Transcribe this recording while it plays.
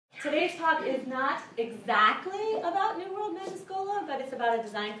Today's talk is not exactly about New World Magiscola, but it's about a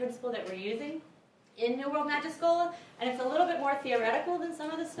design principle that we're using in New World Magiscola, and it's a little bit more theoretical than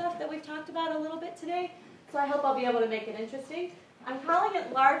some of the stuff that we've talked about a little bit today, so I hope I'll be able to make it interesting. I'm calling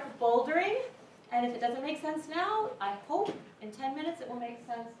it Larp Bouldering, and if it doesn't make sense now, I hope in 10 minutes it will make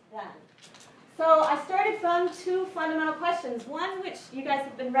sense then. So I started from two fundamental questions. One, which you guys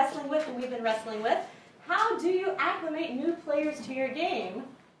have been wrestling with and we've been wrestling with. How do you acclimate new players to your game?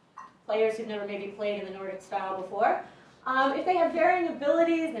 Players who've never maybe played in the Nordic style before. If they have varying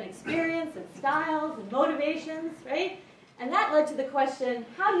abilities and experience and styles and motivations, right? And that led to the question,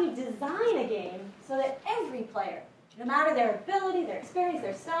 how do you design a game so that every player, no matter their ability, their experience,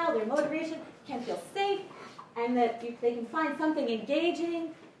 their style, their motivation, can feel safe and that they can find something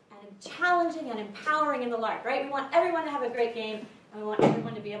engaging and challenging and empowering in the Larp, right? We want everyone to have a great game and we want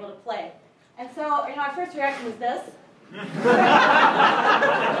everyone to be able to play. And so, our first reaction was this.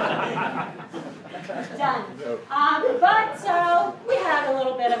 Done. But we had a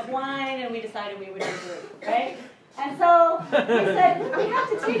little bit of wine and we decided we would do it, right? And so we said, we have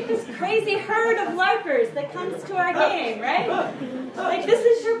to take this crazy herd of LARPers that comes to our game, right? Like, this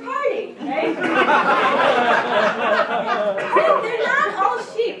is your party, right? They're not all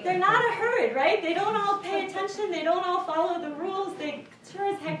sheep. They're not a herd, right? They don't all pay attention. They don't all follow the rules. They sure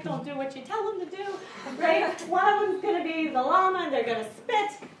as heck don't do what you tell them to do, right? One of them's going to be the llama, and they're going to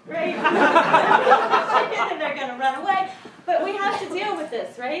spit, right? And they're going to run away. But we have to deal with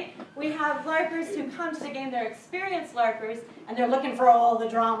this, right? We have LARPers who come to the game, they're experienced LARPers, and they're looking for all the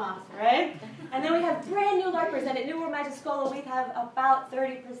drama, right? And then we have brand new LARPers, and at New World Magiscola we have about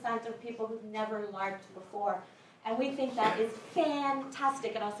 30% of people who've never LARPed before. And we think that is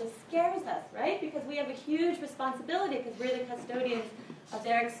fantastic. It also scares us, right? Because we have a huge responsibility because we're the custodians of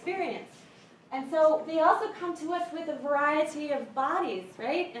their experience. And so they also come to us with a variety of bodies,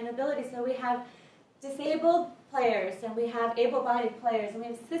 right, and abilities. So we have disabled players, and we have able-bodied players, and we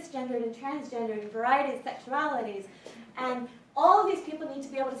have cisgendered and transgendered and variety of sexualities. And all of these people need to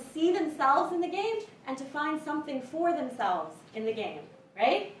be able to see themselves in the game and to find something for themselves in the game,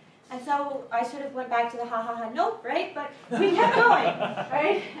 right? And so I should have went back to the ha-ha-ha nope, right? But we kept going,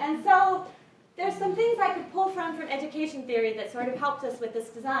 right? And so there's some things I could pull from education theory that sort of helped us with this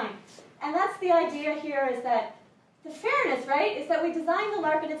design. And that's the idea here is that the fairness, right, is that we design the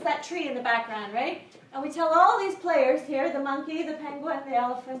LARP and it's that tree in the background, right? And we tell all these players here, the monkey, the penguin, the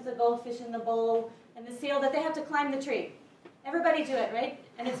elephant, the goldfish in the bowl, and the seal, that they have to climb the tree. Everybody do it, right?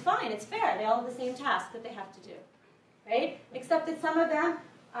 And it's fine, it's fair. They all have the same task that they have to do, right? Except that some of them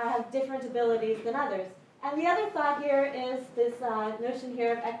have different abilities than others. And the other thought here is this notion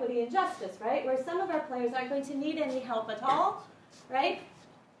here of equity and justice, right? Where some of our players aren't going to need any help at all, right?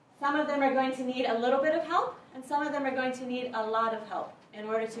 Some of them are going to need a little bit of help, and some of them are going to need a lot of help in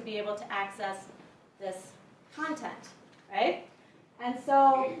order to be able to access this content, right? And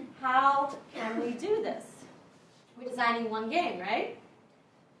so how can we do this? We're designing one game, right?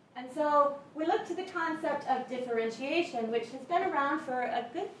 And so we look to the concept of differentiation, which has been around for a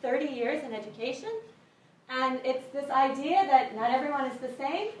good 30 years in education. And it's this idea that not everyone is the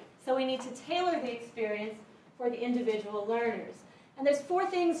same, so we need to tailor the experience for the individual learners. And there's 4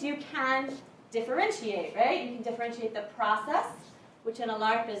 things you can differentiate, right? You can differentiate the process, which in a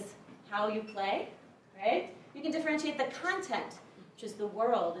LARP is how you play, right? You can differentiate the content, which is the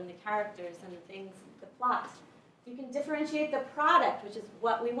world and the characters and the things, the plot. You can differentiate the product, which is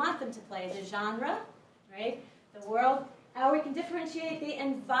what we want them to play, the genre, right? The world. Or we can differentiate the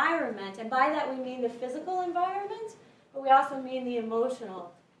environment, and by that we mean the physical environment, but we also mean the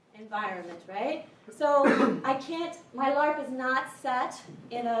emotional environment, right? So my LARP is not set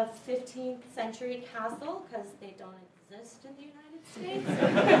in a 15th century castle, because they don't exist in the United States.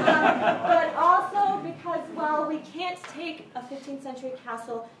 But also because, well, we can't take a 15th century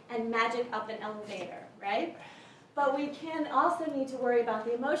castle and magic up an elevator, right? But we can also need to worry about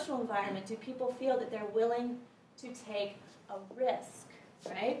the emotional environment. Do people feel that they're willing to take a risk,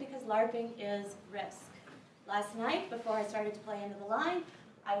 right? Because LARPing is risk. Last night, before I started to play Into the Line,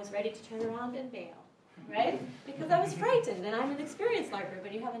 I was ready to turn around and bail, right? Because I was frightened, and I'm an experienced LARPer,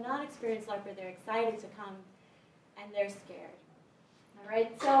 but you have a non-experienced LARPer, they're excited to come, and they're scared. All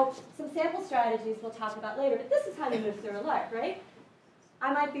right, so some sample strategies we'll talk about later, but this is how you move through a LARP, right?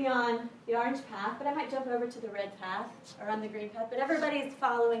 I might be on the orange path, but I might jump over to the red path, or on the green path, but everybody's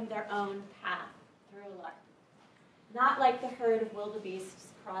following their own path through a LARP. Not like the herd of wildebeests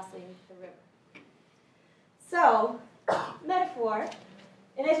crossing the river. So, metaphor.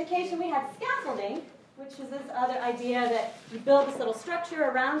 In education, we had scaffolding, which is this other idea that you build this little structure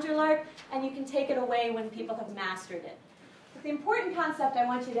around your LARP, and you can take it away when people have mastered it. the important concept I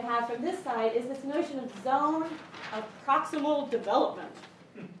want you to have from this side is this notion of zone of proximal development.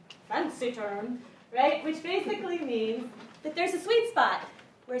 Fancy term, right? Which basically means that there's a sweet spot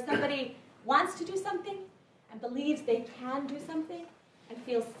where somebody wants to do something and believes they can do something and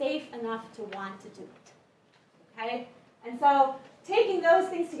feels safe enough to want to do it. Okay? And so taking those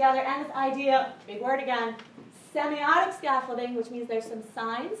things together and this idea, big word again, semiotic scaffolding, which means there's some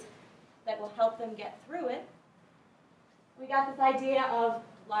signs that will help them get through it, we got this idea of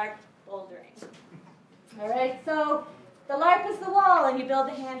Larp bouldering. All right, so the Larp is the wall, and you build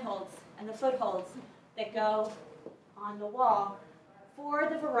the handholds and the footholds that go on the wall for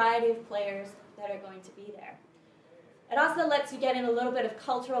the variety of players that are going to be there. It also lets you get in a little bit of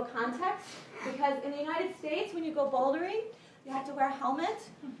cultural context, because in the United States, when you go bouldering, you have to wear a helmet,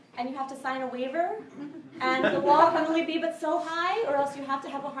 and you have to sign a waiver, and the wall can only be but so high, or else you have to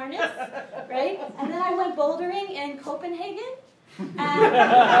have a harness, right? And then I went bouldering in Copenhagen, and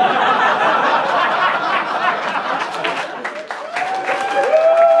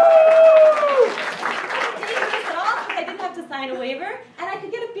dangerous at all, because I didn't have to sign a waiver, and I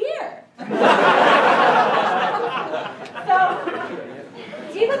could get a beer. So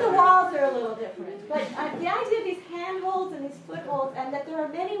even the walls are a little different, but the idea of these handholds and these footholds, and that there are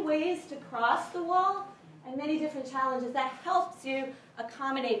many ways to cross the wall and many different challenges, that helps you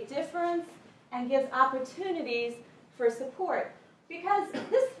accommodate difference and gives opportunities for support. Because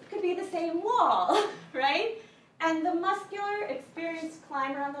this could be the same wall, right? And the muscular, experienced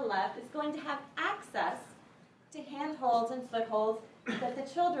climber on the left is going to have access to handholds and footholds that the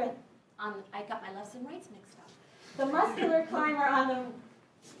children on, I got my lefts and rights mixed up. The muscular climber on the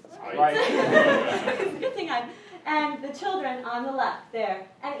right. Good thing and the children on the left there.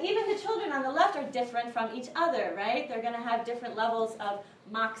 And even the children on the left are different from each other, right? They're going to have different levels of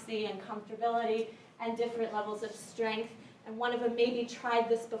moxie and comfortability and different levels of strength. And one of them maybe tried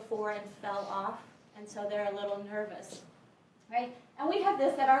this before and fell off, and so they're a little nervous, right? And we have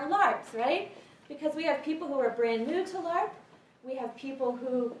this at our Larps, right? Because we have people who are brand new to Larp. We have people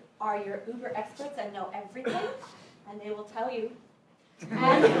who are your uber experts and know everything, and they will tell you.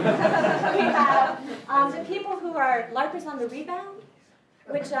 And we have the people who are Larpers on the rebound,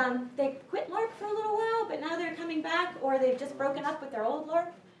 which they quit Larp for a little while, but now they're coming back, or they've just broken up with their old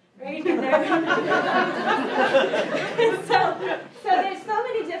Larp, right? And so there's so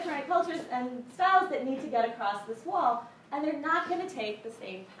many different cultures and styles that need to get across this wall, and they're not going to take the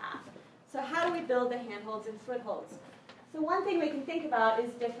same path. So how do we build the handholds and footholds? So one thing we can think about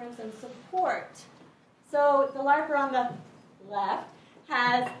is difference and support. So the Larper on the left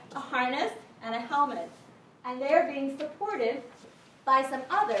has a harness and a helmet, and they're being supported by some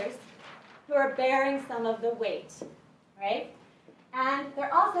others who are bearing some of the weight, right? And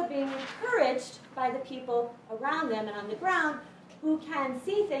they're also being encouraged by the people around them and on the ground who can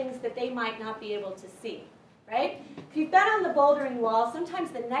see things that they might not be able to see, right? If you've been on the bouldering wall,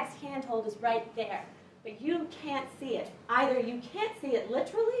 sometimes the next handhold is right there, but you can't see it. Either you can't see it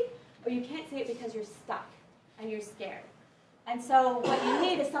literally, or you can't see it because you're stuck and you're scared. And so what you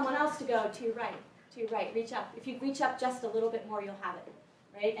need is someone else to go to your right, reach up. If you reach up just a little bit more, you'll have it,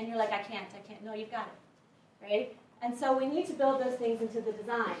 right? And you're like, I can't. No, you've got it, right? And so we need to build those things into the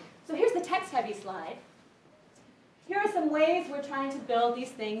design. So here's the text-heavy slide. Here are some ways we're trying to build these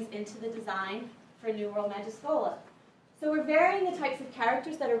things into the design for New World Magiscola. So we're varying the types of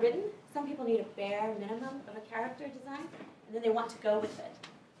characters that are written. Some people need a bare minimum of a character design, and then they want to go with it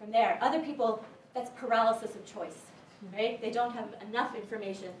from there. Other people, that's paralysis of choice, right? They don't have enough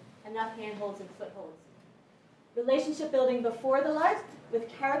information, enough handholds and footholds. Relationship building before the Larp with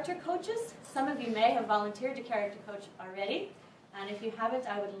character coaches. Some of you may have volunteered to character coach already, and if you haven't,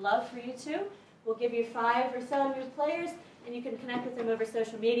 I would love for you to. We'll give you 5 or so new players, and you can connect with them over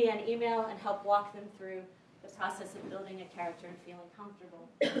social media and email and help walk them through the process of building a character and feeling comfortable.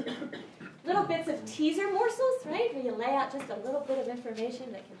 Little bits of teaser morsels, right, where you lay out just a little bit of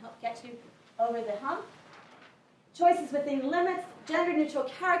information that can help get you over the hump. Choices within limits, gender-neutral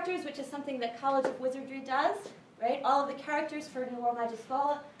characters, which is something that College of Wizardry does, right? All of the characters for New World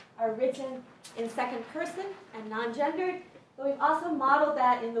Magiscola are written in second person and non-gendered, but we've also modeled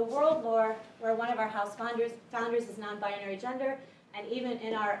that in the world lore, where one of our house founders is non-binary gender, and even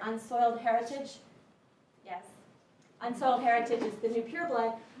in our unsoiled heritage, yes, unsoiled heritage is the new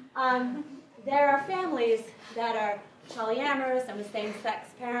pureblood, there are families that are polyamorous and with same-sex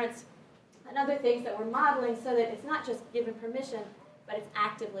parents, and other things that we're modeling so that it's not just given permission, but it's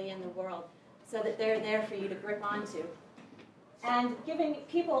actively in the world, so that they're there for you to grip onto. And giving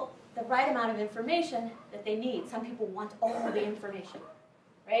people the right amount of information that they need. Some people want all the information,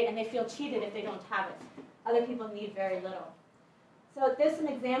 right? And they feel cheated if they don't have it. Other people need very little. So there's some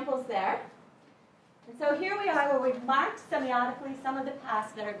examples there. And so here we are where we've marked semiotically some of the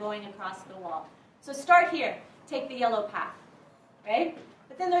paths that are going across the wall. So start here. Take the yellow path, right?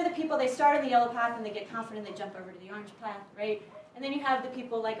 But then there are the people, they start on the yellow path and they get confident, they jump over to the orange path, right? And then you have the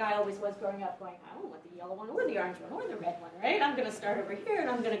people like I always was growing up going, I don't want the yellow one or the orange one or the red one, right? I'm going to start over here and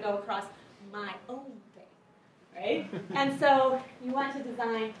I'm going to go across my own way, right? And so you want to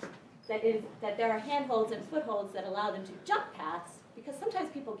design that there are handholds and footholds that allow them to jump paths, because sometimes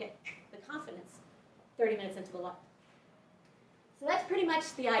people get the confidence 30 minutes into the Larp. So that's pretty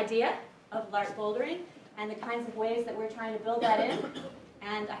much the idea of Larp bouldering and the kinds of ways that we're trying to build that in.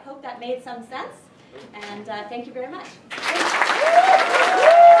 And I hope that made some sense. And thank you very much.